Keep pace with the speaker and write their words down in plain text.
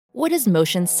What does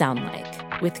motion sound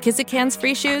like? With Kizikans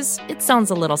free shoes, it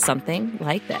sounds a little something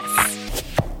like this.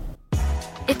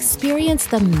 Experience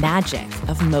the magic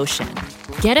of motion.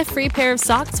 Get a free pair of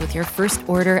socks with your first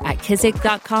order at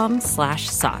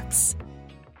kizik.com/socks.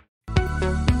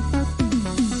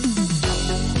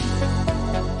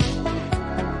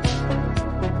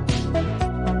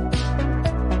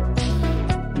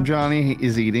 Johnny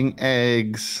is eating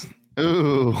eggs.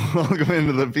 Ooh, welcome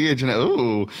into the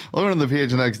welcome to the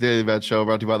PHNX Daily Bet Show,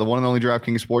 brought to you by the one and only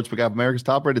DraftKings Sportsbook app, America's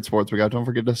top-rated sportsbook app. Don't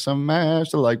forget to smash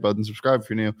the like button, subscribe if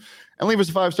you're new, and leave us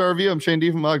a 5-star review. I'm Shane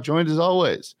Diefenbach, joined as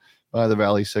always by the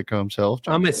Valley sicko himself.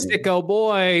 I'm a sicko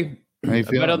boy. How you I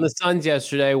feeling? bet on the Suns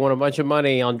yesterday, won a bunch of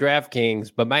money on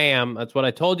DraftKings. Ba-bam. That's what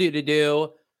I told you to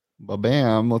do.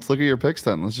 Ba-bam. Let's look at your picks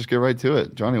then. Let's just get right to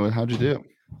it. Johnny, how'd you do?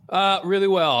 Really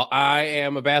well. I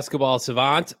am a basketball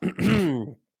savant.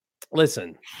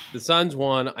 Listen, the Suns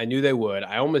won. I knew they would.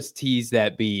 I almost teased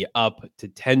that be up to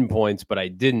 10 points, but I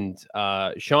didn't.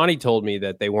 Shawnee told me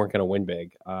that they weren't going to win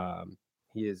big.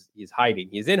 He's hiding.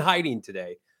 He's in hiding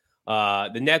today.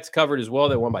 The Nets covered as well.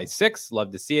 They won by 6.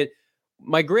 Love to see it.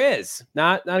 My Grizz,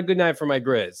 not a good night for my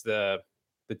Grizz. The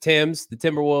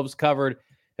Timberwolves covered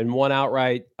and won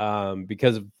outright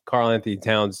because of Karl Anthony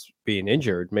Towns being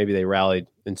injured. Maybe they rallied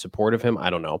in support of him. I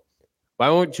don't know. But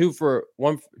I went 2 for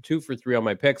 3 on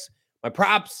my picks. My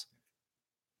props,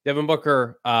 Devin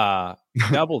Booker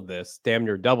doubled this, damn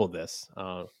near doubled this.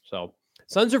 So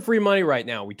Suns are free money right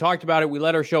now. We talked about it. We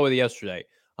led our show with it yesterday.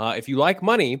 If you like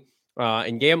money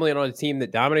and gambling on a team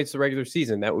that dominates the regular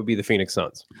season, that would be the Phoenix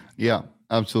Suns. Yeah,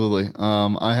 absolutely.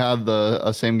 I had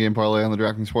a same game parlay on the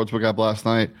DraftKings Sportsbook app last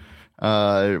night.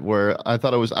 Where I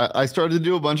thought I started to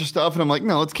do a bunch of stuff and I'm like,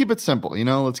 no, let's keep it simple.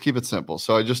 Let's keep it simple.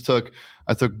 So I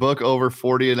took Book over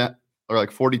 40 or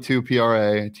like 42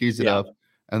 PRA, I teased it up.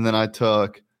 And then I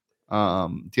took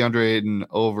DeAndre Ayton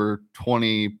over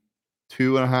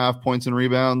 22.5 points and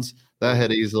rebounds. That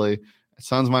hit easily.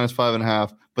 Suns minus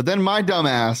 5.5. But then my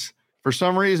dumbass, for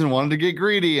some reason, wanted to get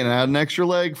greedy and add an extra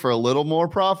leg for a little more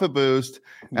profit boost.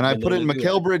 And I put in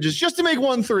Mikal Bridges just to make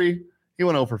 1-3. He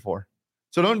went 0 for 4.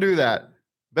 So don't do that.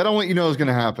 Bet on what you know is going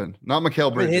to happen. Not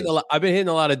Mikal Bridges. I've been hitting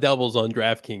a lot of doubles on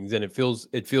DraftKings, and it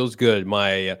feels good.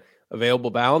 My available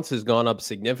balance has gone up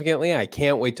significantly. I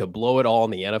can't wait to blow it all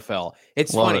in the NFL.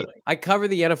 It's funny. I cover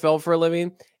the NFL for a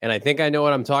living, and I think I know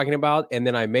what I'm talking about. And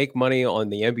then I make money on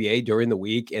the NBA during the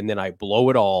week, and then I blow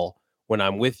it all when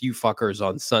I'm with you fuckers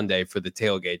on Sunday for the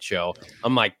tailgate show.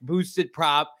 I'm like, boosted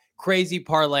prop, crazy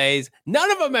parlays.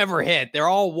 None of them ever hit. They're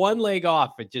all one leg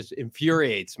off. It just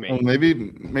infuriates me. Well,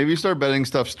 maybe start betting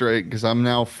stuff straight, because I'm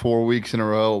now 4 weeks in a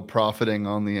row profiting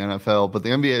on the NFL, but the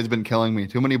NBA has been killing me.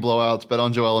 Too many blowouts. Bet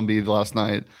on Joel Embiid last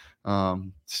night.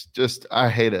 It's just, I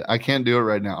hate it. I can't do it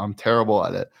right now. I'm terrible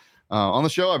at it. On the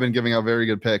show, I've been giving out very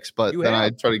good picks, but then I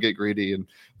try to get greedy and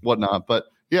whatnot. But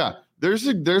yeah, there's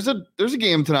a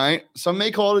game tonight. Some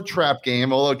may call it a trap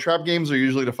game, although trap games are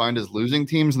usually defined as losing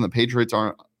teams, and the Patriots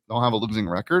don't have a losing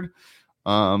record.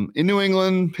 In New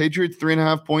England, Patriots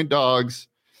 3.5-point dogs.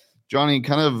 Johnny,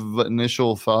 kind of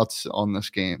initial thoughts on this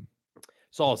game?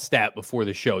 Saw a stat before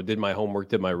the show, did my homework,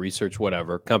 did my research,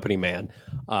 whatever. Company man.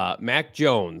 Mac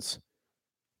Jones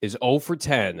is 0 for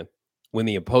 10 when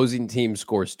the opposing team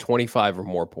scores 25 or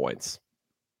more points.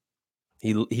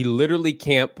 He literally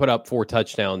can't put up 4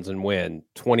 touchdowns and win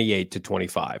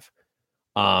 28-25.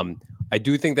 I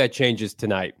do think that changes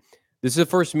tonight. This is the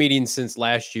first meeting since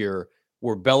last year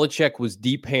where Belichick was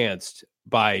de-pantsed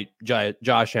by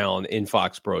Josh Allen in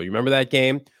Foxborough. You remember that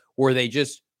game where they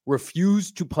just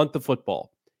refused to punt the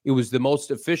football? It was the most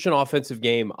efficient offensive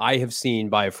game I have seen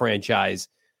by a franchise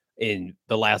in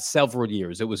the last several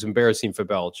years. It was embarrassing for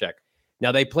Belichick.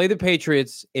 Now, they play the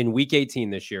Patriots in Week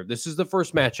 18 this year. This is the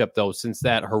first matchup, though, since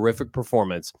that horrific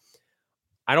performance.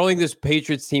 I don't think this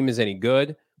Patriots team is any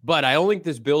good, but I don't think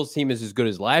this Bills team is as good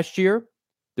as last year.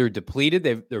 They're depleted.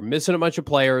 They're missing a bunch of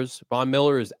players. Von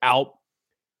Miller is out.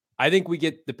 I think we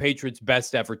get the Patriots'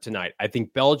 best effort tonight. I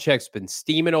think Belichick's been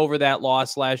steaming over that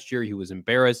loss last year. He was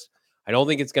embarrassed. I don't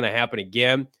think it's going to happen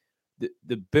again.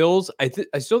 The Bills, I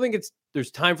still think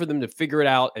there's time for them to figure it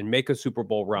out and make a Super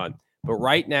Bowl run. But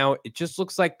right now, it just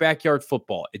looks like backyard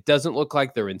football. It doesn't look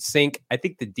like they're in sync. I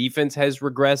think the defense has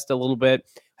regressed a little bit.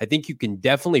 I think you can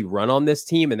definitely run on this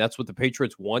team, and that's what the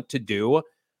Patriots want to do.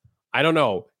 I don't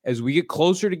know. As we get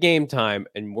closer to game time,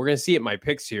 and we're going to see it in my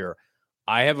picks here,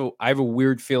 I have a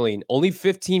weird feeling. Only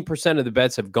 15% of the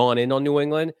bets have gone in on New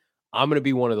England. I'm going to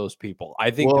be one of those people. I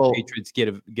think the Patriots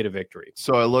get a victory.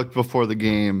 So I looked before the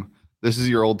game. This is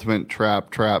your ultimate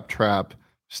trap.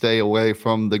 Stay away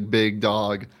from the big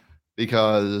dog,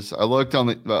 because I looked on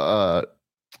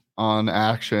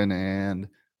action, and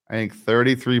I think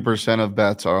 33% of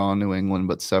bets are on New England,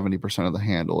 but 70% of the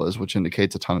handle is, which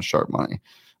indicates a ton of sharp money.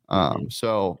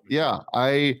 So yeah,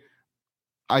 I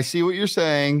see what you're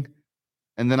saying.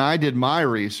 And then I did my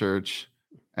research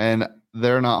and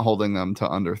they're not holding them to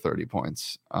under 30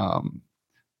 points. I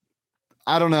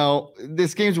don't know.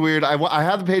 This game's weird. I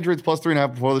had the Patriots plus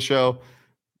 3.5 before the show,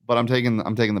 but I'm taking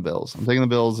the Bills. I'm taking the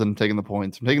Bills and taking the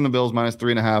points. I'm taking the Bills minus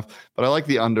 3.5, but I like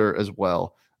the under as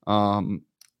well.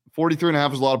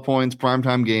 43.5 is a lot of points,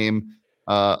 primetime game.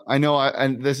 I know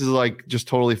and this is like just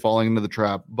totally falling into the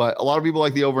trap, but a lot of people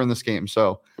like the over in this game.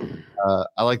 So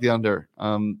I like the under.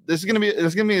 This is gonna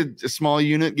be a small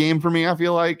unit game for me. I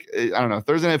feel like I don't know.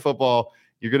 Thursday Night Football,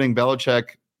 you're getting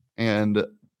Belichick and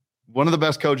one of the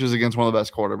best coaches against one of the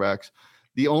best quarterbacks.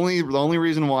 The only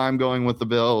reason why I'm going with the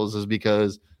Bills is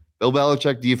because Bill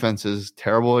Belichick defense is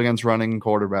terrible against running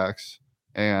quarterbacks,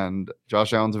 and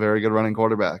Josh Allen's a very good running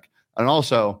quarterback. And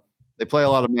also, they play a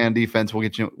lot of man defense. We'll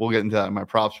get into that in my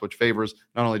props, which favors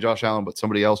not only Josh Allen but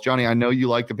somebody else. Johnny, I know you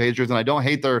like the Patriots, and I don't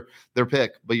hate their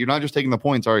pick, but you're not just taking the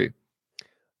points, are you?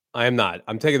 I am not.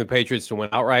 I'm taking the Patriots to win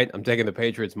outright. I'm taking the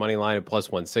Patriots money line at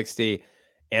plus 160,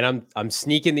 and I'm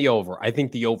sneaking the over. I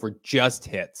think the over just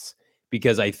hits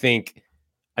because I think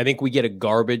we get a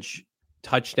garbage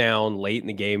touchdown late in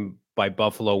the game by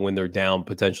Buffalo when they're down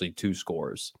potentially 2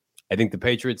 scores. I think the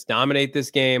Patriots dominate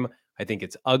this game. I think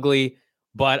it's ugly,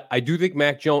 but I do think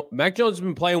Mac Jones has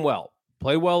been playing well.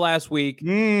 Played well last week.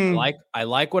 I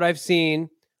like what I've seen.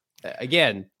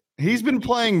 Again, he's been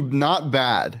playing not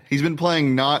bad. He's been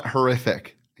playing not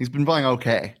horrific. He's been playing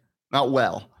okay, not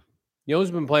well. You know who's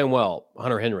been playing well?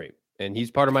 Hunter Henry, and he's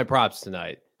part of my props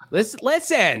tonight.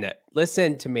 Listen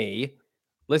to me.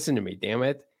 Listen to me, damn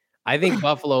it. I think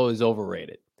Buffalo is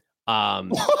overrated. I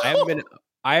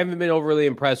haven't been overly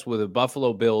impressed with the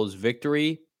Buffalo Bills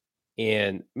victory.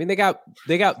 And I mean, they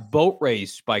got boat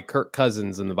raced by Kirk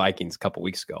Cousins and the Vikings a couple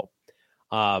weeks ago.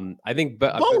 I think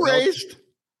boat raced.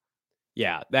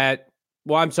 Yeah,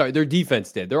 I'm sorry, their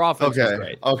defense did. Their offense was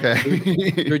great.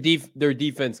 Okay. their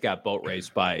defense got boat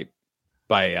raced by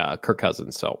Kirk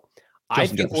Cousins. So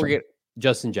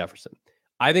Justin Jefferson.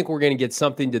 I think we're going to get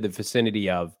something to the vicinity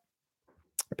of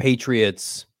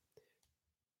Patriots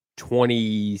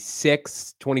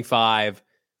 26, 25,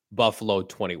 Buffalo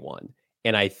 21.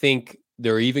 And I think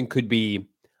there even could be,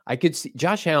 I could see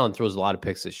Josh Allen throws a lot of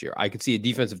picks this year. I could see a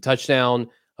defensive touchdown,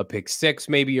 a pick 6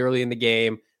 maybe early in the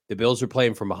game. The Bills are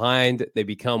playing from behind. They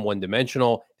become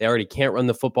one-dimensional. They already can't run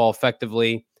the football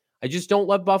effectively. I just don't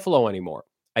love Buffalo anymore.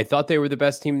 I thought they were the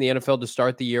best team in the NFL to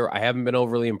start the year. I haven't been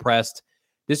overly impressed.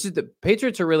 The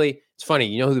Patriots are really, it's funny.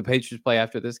 You know who the Patriots play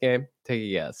after this game? Take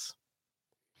a guess.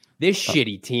 This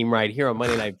shitty team right here on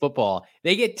Monday Night Football,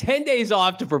 they get 10 days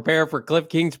off to prepare for Cliff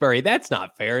Kingsbury. That's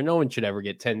not fair. No one should ever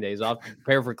get 10 days off to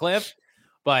prepare for Cliff.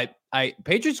 But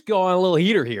Patriots go on a little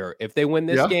heater here. If they win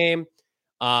this game,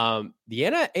 the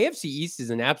AFC East is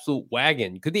an absolute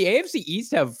wagon. Could the AFC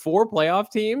East have 4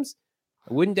 playoff teams?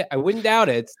 I wouldn't doubt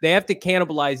it. They have to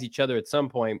cannibalize each other at some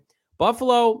point.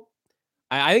 Buffalo,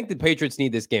 I think the Patriots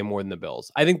need this game more than the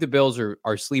Bills. I think the Bills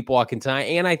are sleepwalking tonight,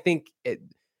 and I think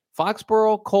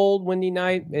Foxborough, cold, windy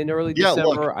night in early December.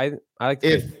 Look, I like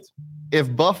the Patriots.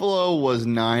 If Buffalo was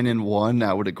 9-1,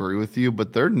 I would agree with you,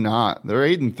 but they're not. They're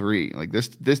 8-3. Like this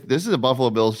is a Buffalo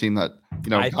Bills team that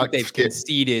I think they've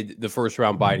conceded the first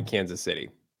round bye to Kansas City.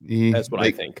 That's what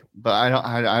I think. But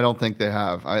I don't think they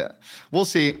have. We'll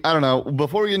see. I don't know.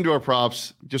 Before we get into our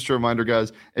props, just a reminder,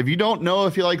 guys, if you don't know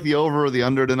if you like the over or the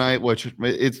under tonight, which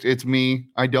it's me,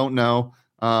 I don't know.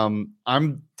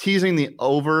 I'm teasing the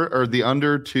over or the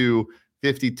under to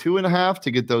 52.5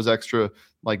 to get those extra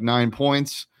 9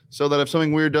 points. So that if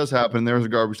something weird does happen, there's a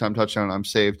garbage time touchdown, I'm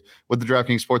saved. With the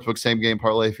DraftKings Sportsbook same game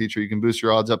parlay feature, you can boost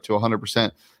your odds up to 100%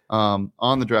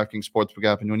 on the DraftKings Sportsbook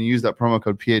app. And when you use that promo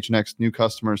code PHNX, new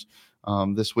customers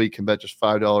this week can bet just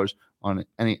 $5 on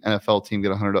any NFL team,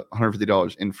 get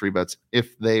 $150 in free bets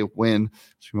if they win.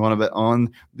 So if you want to bet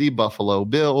on the Buffalo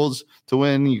Bills to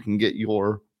win, you can get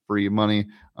your free money.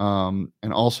 And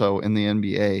also in the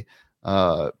NBA,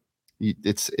 the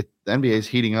NBA is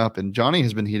heating up, and Johnny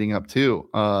has been heating up too.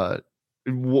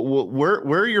 Where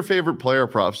are your favorite player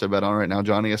props to bet on right now,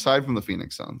 Johnny, aside from the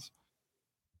Phoenix Suns?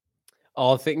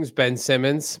 All things Ben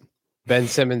Simmons. Ben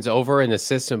Simmons over in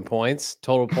assists and points,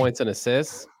 total points and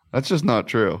assists. That's just not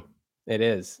true. It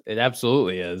is. It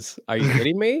absolutely is. Are you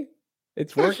kidding me?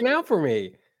 It's working out for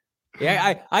me.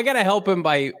 Yeah, I got to help him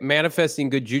by manifesting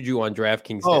good juju on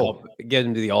DraftKings to help get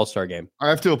him to the All-Star game. I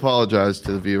have to apologize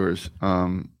to the viewers.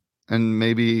 And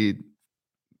maybe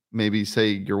say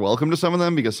you're welcome to some of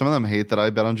them, because some of them hate that I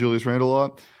bet on Julius Randle a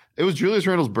lot. It was Julius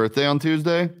Randle's birthday on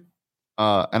Tuesday.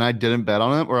 and I didn't bet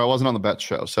on him, or I wasn't on the bet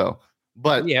show. So,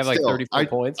 but You have like still, 34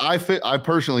 points. I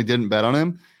personally didn't bet on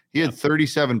him. He had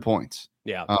 37 points.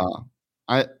 Yeah.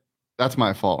 That's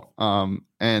my fault.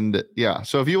 And yeah,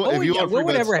 so if you what would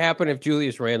bets, ever happen if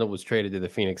Julius Randle was traded to the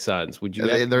Phoenix Suns? Would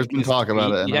you? There's been talk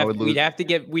about it, and I would lose.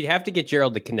 We'd have to get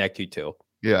Gerald to connect you two.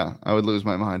 Yeah, I would lose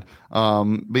my mind.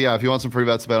 But yeah, if you want some free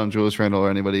bets to bet on Julius Randle or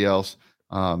anybody else,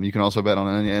 you can also bet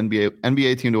on any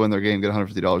NBA team to win their game. Get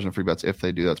 $150 in free bets if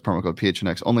they do. That's promo code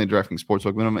PHNX. Only in DraftKings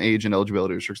Sportsbook. Minimum age and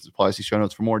eligibility restrictions apply. See show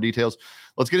notes for more details.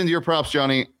 Let's get into your props,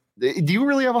 Johnny. Do you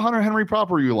really have a Hunter Henry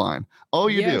prop, or are you lying? Oh,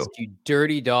 you do. You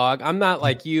dirty dog. I'm not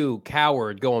like you,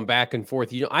 coward, going back and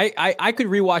forth. You know, I could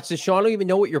rewatch this show. I don't even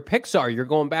know what your picks are. You're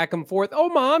going back and forth. Oh,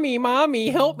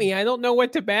 mommy, help me. I don't know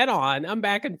what to bet on. I'm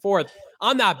back and forth.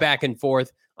 I'm not back and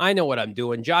forth. I know what I'm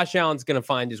doing. Josh Allen's going to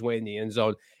find his way in the end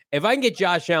zone. If I can get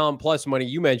Josh Allen plus money,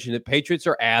 you mentioned it, Patriots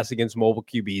are ass against mobile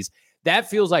QBs. That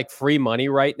feels like free money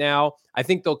right now. I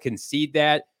think they'll concede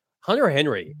that. Hunter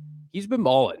Henry, he's been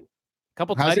balling.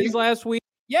 Couple tutties last week.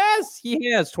 Yes, he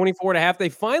has 24.5. They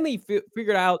finally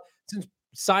figured out, since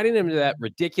signing him to that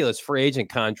ridiculous free agent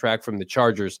contract from the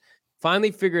Chargers,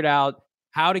 finally figured out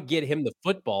how to get him the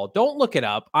football. Don't look it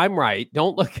up. I'm right.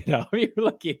 Don't look it up. You're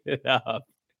looking it up.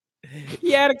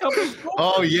 He had a couple scores.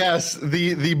 Oh, yes.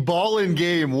 The ball in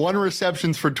game, 1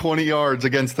 receptions for 20 yards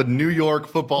against the New York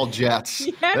Football Jets.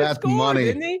 That's money.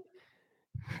 Didn't he?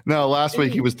 No, last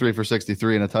week he was 3 for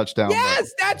 63 and a touchdown.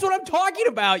 Yes, that's what I'm talking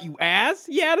about, you ass.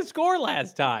 He had a score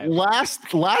last time.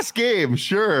 Last game,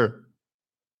 sure.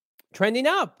 Trending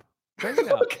up.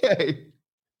 Okay.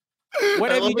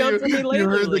 What have you done for me lately? You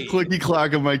heard the clicky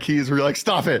clack of my keys. We're like,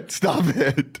 stop it.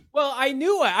 Well, I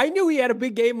knew he had a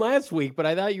big game last week, but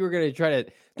I thought you were going to try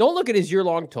to. Don't look at his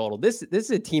year-long total. This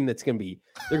is a team that's going to be.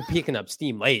 They're picking up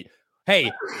steam late.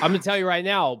 Hey, I'm going to tell you right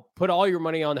now, put all your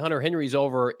money on Hunter Henry's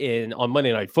over on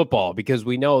Monday Night Football, because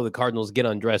we know the Cardinals get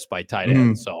undressed by tight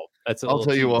ends. So I'll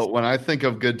tell you what, when I think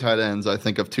of good tight ends, I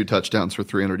think of 2 touchdowns for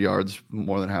 300 yards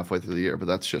more than halfway through the year, but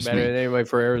that's just better me. Than anybody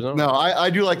for Arizona. No, I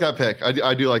do like that pick.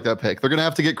 I do like that pick. They're going to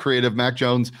have to get creative. Mac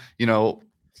Jones,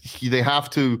 they have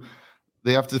to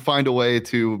find a way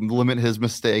to limit his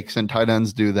mistakes, and tight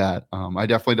ends do that. I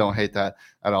definitely don't hate that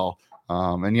at all.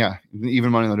 And yeah,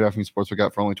 even money on the DraftKings Sports we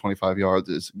got for only 25 yards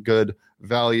is good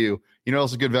value. You know,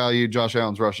 it's a good value. Josh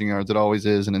Allen's rushing yards. It always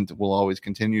is, and it will always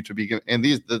continue to be. And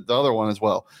the other one as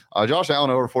well. Josh Allen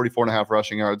over 44.5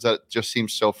 rushing yards. That just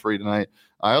seems so free tonight.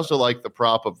 I also like the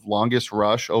prop of longest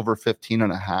rush over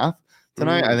 15.5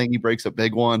 tonight. I think he breaks a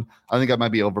big one. I think I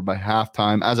might be over by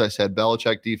halftime. As I said,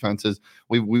 Belichick defenses.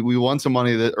 We won some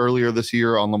money earlier this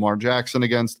year on Lamar Jackson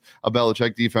against a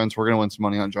Belichick defense. We're going to win some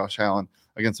money on Josh Allen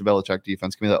against a Belichick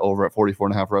defense. Give me that over at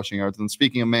 44.5 rushing yards. And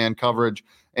speaking of man coverage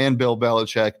and Bill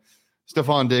Belichick,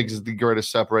 Stephon Diggs is the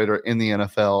greatest separator in the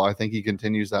NFL. I think he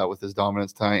continues that with his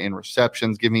dominance tonight in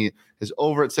receptions. Give me his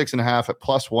over at 6.5 at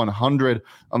plus 100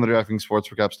 on the DraftKings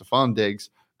Sportsbook app. Stephon Diggs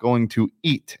going to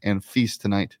eat and feast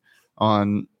tonight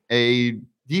on a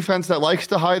defense that likes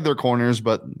to hide their corners,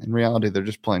 but in reality, they're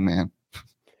just playing man.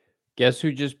 Guess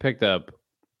who just picked up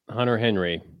Hunter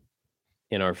Henry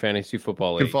in our fantasy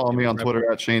football league? You can follow me on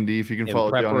Twitter at Shane Deef. You can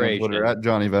follow Johnny on Twitter at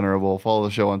Johnny Venerable. Follow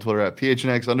the show on Twitter at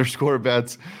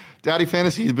PHNX_bets. Daddy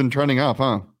Fantasy has been trending up,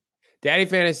 huh? Daddy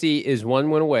Fantasy is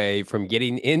 1 win away from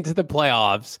getting into the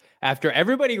playoffs after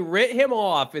everybody writ him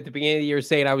off at the beginning of the year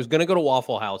saying I was going to go to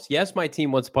Waffle House. Yes, my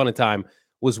team once upon a time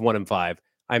was 1-5.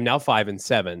 I'm now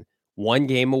 5-7, 1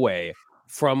 game away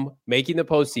from making the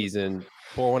postseason.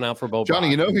 Pour one out for Bo. Johnny,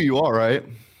 you know who you are, right?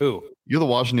 Who? You're the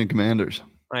Washington Commanders.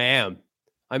 I am.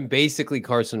 I'm basically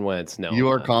Carson Wentz. No, you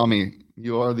are commie.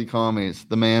 You are the commies,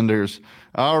 the Manders.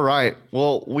 All right.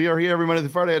 Well, we are here every Monday through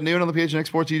Friday at noon on the PHNX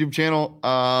Sports YouTube channel.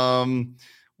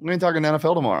 We're going to talk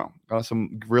NFL tomorrow. Got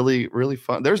some really, really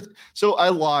fun. So I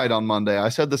lied on Monday. I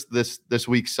said this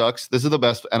week sucks. This is the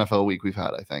best NFL week we've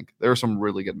had, I think. There are some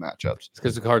really good matchups. It's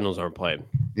because the Cardinals aren't playing.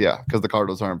 Yeah, because the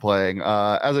Cardinals aren't playing.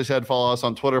 As I said, follow us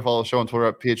on Twitter. Follow the show on Twitter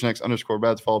at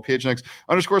PHNX_bets. Follow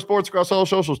PHNX_sports across all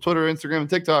socials, Twitter, Instagram, and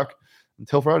TikTok.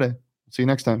 Until Friday. See you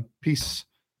next time. Peace,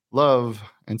 love,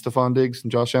 and Stephon Diggs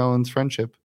and Josh Allen's friendship.